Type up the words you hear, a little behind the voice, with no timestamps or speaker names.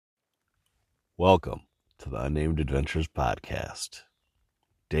Welcome to the Unnamed Adventures Podcast,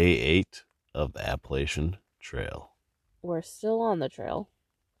 Day 8 of the Appalachian Trail. We're still on the trail,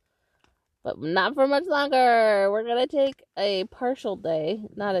 but not for much longer. We're going to take a partial day,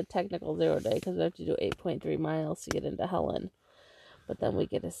 not a technical 0 day, because we have to do 8.3 miles to get into Helen. But then we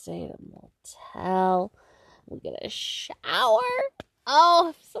get to stay at a motel. We get a shower. Oh,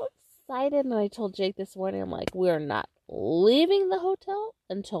 I'm so excited. And I told Jake this morning, I'm like, we're not leaving the hotel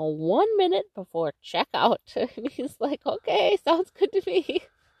until 1 minute before checkout. And he's like, okay, sounds good to me.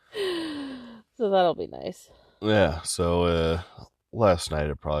 So that'll be nice. Yeah, so last night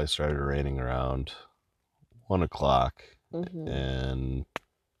it probably started raining around 1 o'clock, and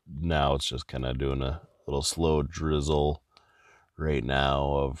now it's just kind of doing a little slow drizzle right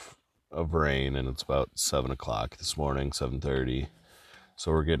now of rain, and it's about 7 o'clock this morning, 7:30.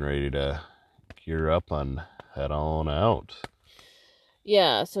 So we're getting ready to gear up and head on out.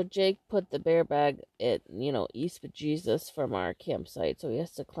 Yeah, so Jake put the bear bag at, East Bejesus from our campsite, so he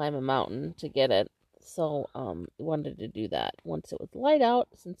has to climb a mountain to get it. So, we wanted to do that once it was light out,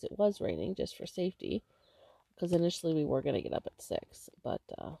 since it was raining, just for safety. Because initially we were going to get up at 6, but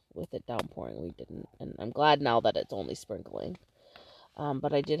with it downpouring, we didn't. And I'm glad now that it's only sprinkling.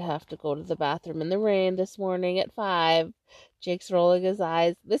 But I did have to go to the bathroom in the rain this morning at 5. Jake's rolling his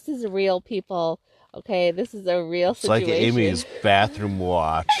eyes. This is real, people. Okay, this is a real situation. It's like Amy's bathroom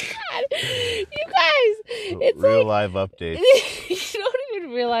watch. You guys, it's real live updates. You don't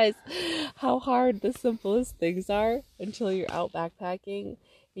even realize how hard the simplest things are until you're out backpacking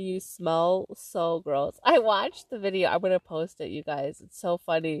and you smell so gross. I watched the video. I'm going to post it, you guys. It's so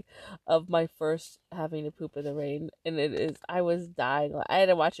funny, of my first having to poop in the rain. And I was dying. I had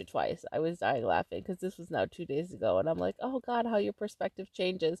to watch it twice. I was dying laughing because this was now 2 days ago. And I'm like, oh God, how your perspective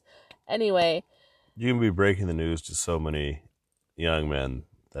changes. Anyway. You can be breaking the news to so many young men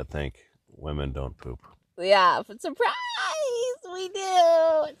that think women don't poop. Yeah, but surprise, we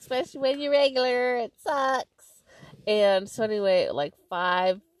do. Especially when you're regular, it sucks. And so anyway, like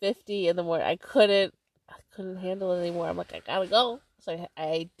 5:50 in the morning, I couldn't handle it anymore. I'm like, I gotta go. So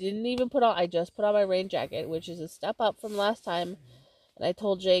I didn't even I just put on my rain jacket, which is a step up from last time. And I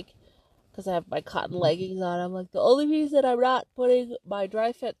told Jake, because I have my cotton leggings on, I'm like, the only reason I'm not putting my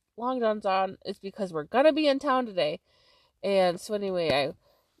dry fit long johns on is because we're gonna be in town today. And so anyway,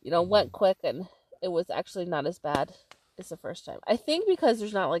 I went quick, and it was actually not as bad as the first time. I think because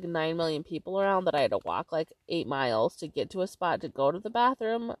there's not like 9 million people around that I had to walk like 8 miles to get to a spot to go to the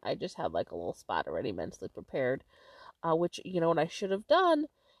bathroom. I just had like a little spot already mentally prepared, which, what I should have done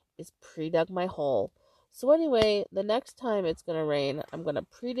is pre-dug my hole. So anyway, the next time it's going to rain, I'm going to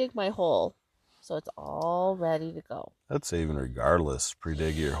pre-dig my hole so it's all ready to go. I'd say even regardless,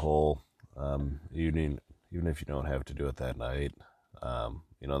 pre-dig your hole, even if you don't have to do it that night,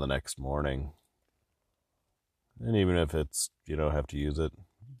 the next morning. And even if you don't have to use it,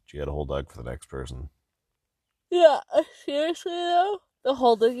 you got a hole dug for the next person. Yeah, seriously though, the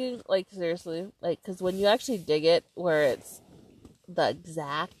hole digging, like seriously, like, because when you actually dig it where it's the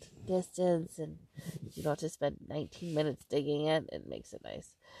exact distance and you don't have to spend 19 minutes digging it makes it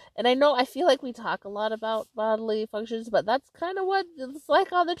nice. And I feel like we talk a lot about bodily functions, but that's kind of what it's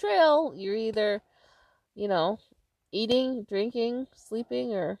like on the trail. You're either, eating, drinking,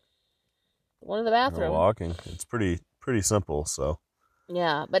 sleeping, or going to the bathroom. Or walking. It's pretty simple, so.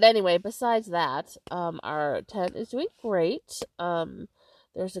 Yeah, but anyway, besides that, our tent is doing great.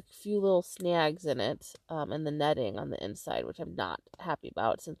 There's a few little snags in it, and the netting on the inside, which I'm not happy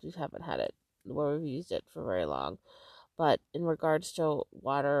about since we haven't had it where we've used it for very long. But in regards to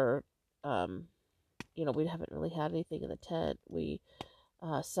water, we haven't really had anything in the tent. We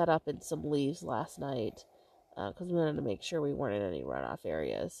set up in some leaves last night because we wanted to make sure we weren't in any runoff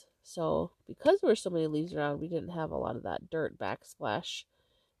areas. So because there were so many leaves around, we didn't have a lot of that dirt backsplashing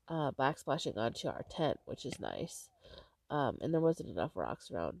onto our tent, which is nice. And there wasn't enough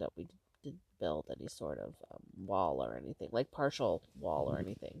rocks around that we didn't build any sort of wall or anything, like partial wall or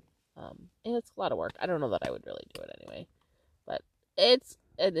anything. And it's a lot of work. I don't know that I would really do it anyway, but it's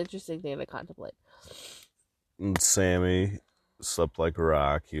an interesting thing to contemplate. And Sammy slept like a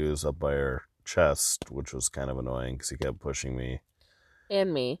rock. He was up by our chest, which was kind of annoying because he kept pushing me.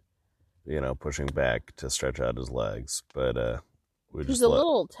 And me. Pushing back to stretch out his legs. But he's a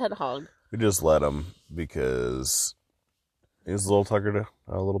little tent hog. We just let him because he's a little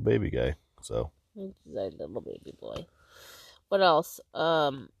a little baby guy. So he's a little baby boy. What else?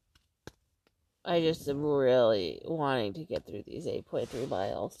 I just am really wanting to get through these 8.3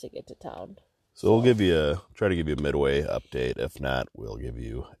 miles to get to town. So we'll try to give you a midway update. If not, we'll give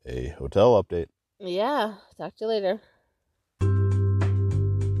you a hotel update. Yeah, talk to you later.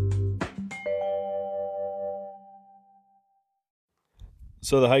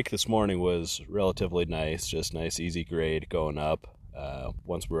 So the hike this morning was relatively nice, just nice, easy grade going up.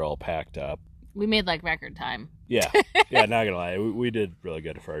 Once we were all packed up. We made like record time. Yeah, not gonna lie, we did really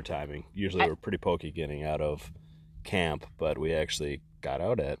good for our timing. Usually we're pretty pokey getting out of camp, but we actually got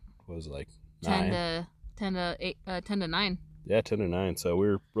out at, was like 9. 10 to 9. Yeah, 10 to 9. So we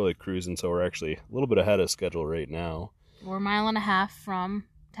were really cruising. So we're actually a little bit ahead of schedule right now. We're a mile and a half from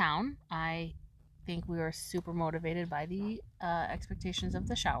town. I think we were super motivated by the expectations of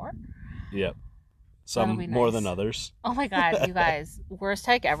the shower. Yep. Some more than others. Oh my God, you guys. Worst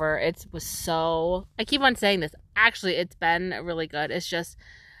hike ever. It was so... I keep on saying this. Actually, it's been really good. It's just,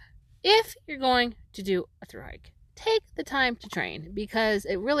 if you're going to do a thru hike, take the time to train, because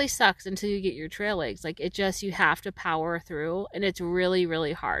it really sucks until you get your trail legs. Like, it just, you have to power through, and it's really,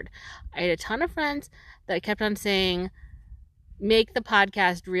 really hard. I had a ton of friends that kept on saying, make the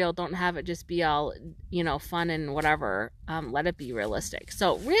podcast real. Don't have it just be all, fun and whatever. Let it be realistic.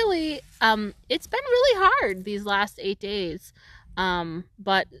 So really, it's been really hard these last 8 days.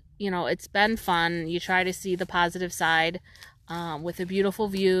 But, it's been fun. You try to see the positive side, with the beautiful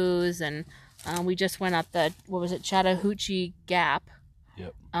views. And, we just went up the, Chattahoochee Gap.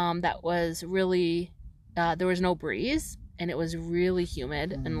 Yep. That was really, there was no breeze, and it was really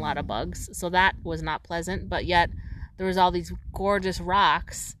humid and a lot of bugs. So that was not pleasant, but yet there was all these gorgeous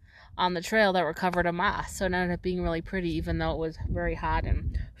rocks on the trail that were covered in moss. So it ended up being really pretty, even though it was very hot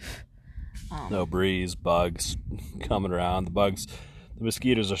and... no breeze, bugs coming around. The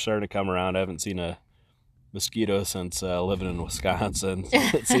mosquitoes are starting to come around. I haven't seen a mosquito since living in Wisconsin.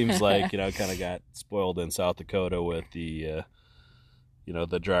 It seems like, kind of got spoiled in South Dakota with the,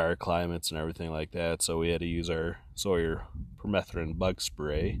 the drier climates and everything like that. So we had to use our Sawyer permethrin bug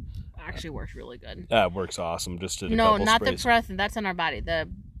spray. Actually works really good. It works awesome. Just did a no, couple not sprays. The permethrin. That's on our body. The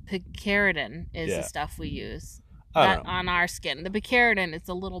picaridin is the stuff we use on our skin. The picaridin, it's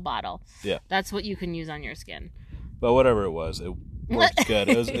a little bottle. Yeah, that's what you can use on your skin. But whatever it was, it worked good.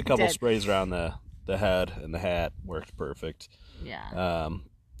 It was a couple sprays around the head, and the hat worked perfect. Yeah.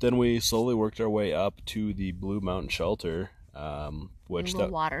 Then we slowly worked our way up to the Blue Mountain Shelter, which the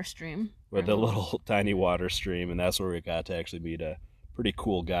water stream with a little tiny water stream, and that's where we got to actually meet a pretty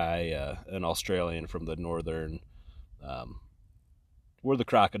cool guy, an Australian from the northern, where the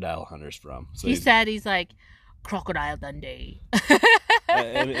crocodile hunter's from. So he's like, Crocodile Dundee.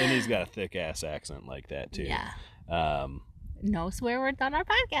 and he's got a thick ass accent like that too. Yeah. No swear words on our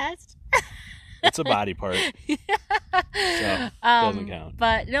podcast. It's a body part. So doesn't count.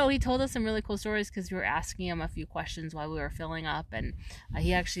 But no, he told us some really cool stories, because we were asking him a few questions while we were filling up, and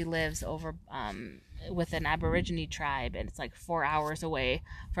he actually lives over with an Aborigine tribe, and it's like 4 hours away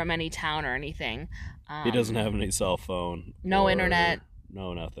from any town or anything. He doesn't have any cell phone. No internet.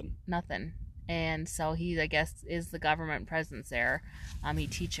 No, nothing. Nothing. And so he, I guess, is the government presence there. He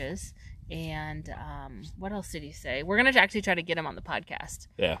teaches. And what else did he say? We're going to actually try to get him on the podcast.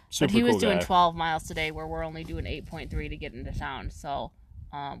 Yeah, super But he was cool doing guy. 12 miles today, where we're only doing 8.3 to get into town. So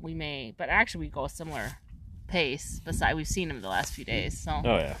we may, but actually we go a similar pace. Besides, we've seen him the last few days.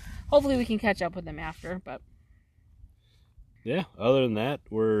 So hopefully we can catch up with him after. But yeah, other than that,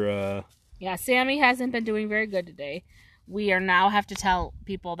 we're... Yeah, Sammy hasn't been doing very good today. We now have to tell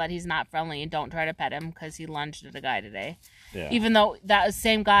people that he's not friendly and don't try to pet him, because he lunged at a guy today. Yeah. Even though that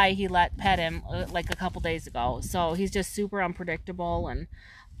same guy he let pet him like a couple days ago. So he's just super unpredictable, and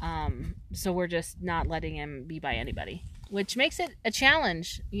so we're just not letting him be by anybody, which makes it a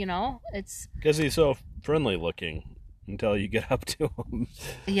challenge, It's because he's so friendly looking until you get up to him.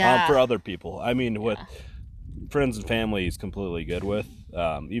 Yeah. For other people. I mean, with friends and family, he's completely good with.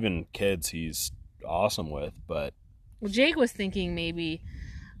 Even kids, he's awesome with, but... Well, Jake was thinking maybe,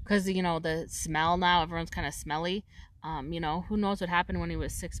 because, the smell now, everyone's kind of smelly. Who knows what happened when he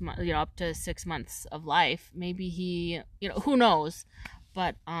was 6 months, up to 6 months of life. Maybe he, who knows.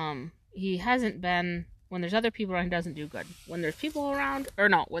 But he hasn't been, when there's other people around, he doesn't do good. When there's people around,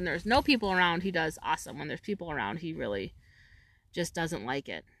 when there's no people around, he does awesome. When there's people around, he really just doesn't like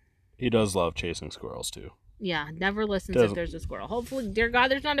it. He does love chasing squirrels, too. Yeah, never listens if there's a squirrel. Hopefully, dear God,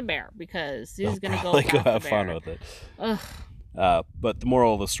 there's not a bear, because he's going to go have fun with it. Ugh. But the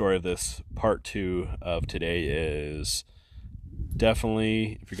moral of the story of this part 2 of today is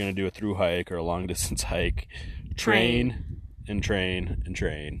definitely, if you're going to do a through hike or a long distance hike, train and train and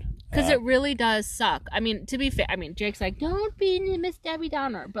train. Because it really does suck. I mean, to be fair, Jake's like, don't be Miss Debbie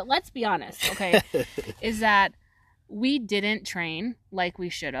Downer. But let's be honest, okay, is that we didn't train like we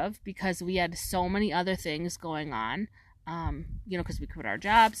should have, because we had so many other things going on. Because we quit our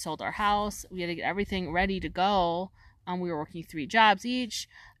job, sold our house. We had to get everything ready to go We were working 3 jobs each.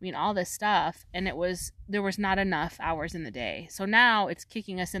 I mean, all this stuff. And there was not enough hours in the day. So now it's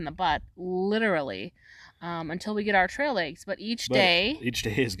kicking us in the butt, literally, until we get our trail legs. But each day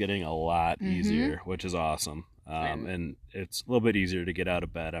is getting a lot easier, which is awesome. And it's a little bit easier to get out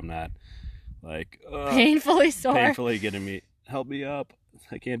of bed. I'm not like painfully sore. Painfully getting me, help me up.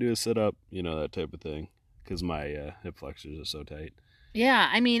 I can't do a sit up, that type of thing, because my hip flexors are so tight. Yeah,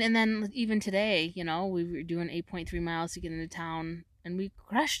 I mean, and then even today, we were doing 8.3 miles to get into town, and we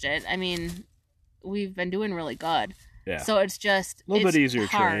crushed it. I mean, we've been doing really good. Yeah. So it's just a little bit easier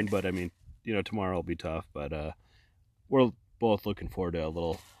hard. train, but I mean, tomorrow will be tough. But we're both looking forward to a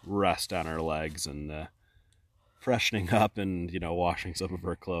little rest on our legs and freshening up and washing some of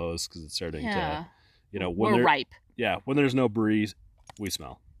our clothes because it's starting to, when we're ripe. Yeah, when there's no breeze, we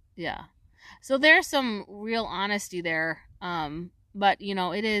smell. Yeah. So there's some real honesty there. But,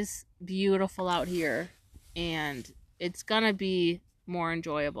 it is beautiful out here, and it's going to be more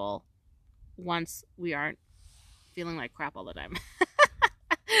enjoyable once we aren't feeling like crap all the time.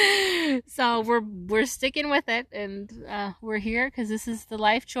 So we're sticking with it, and we're here because this is the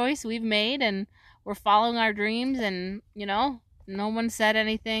life choice we've made, and we're following our dreams, and, no one said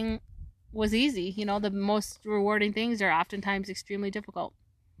anything was easy. The most rewarding things are oftentimes extremely difficult.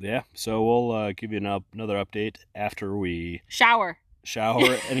 Yeah, so we'll give you another update after we shower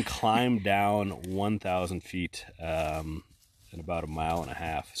and climb down 1,000 feet in about 1.5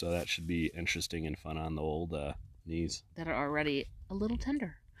 miles. So that should be interesting and fun on the old knees. That are already a little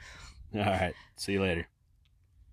tender. All right, see you later.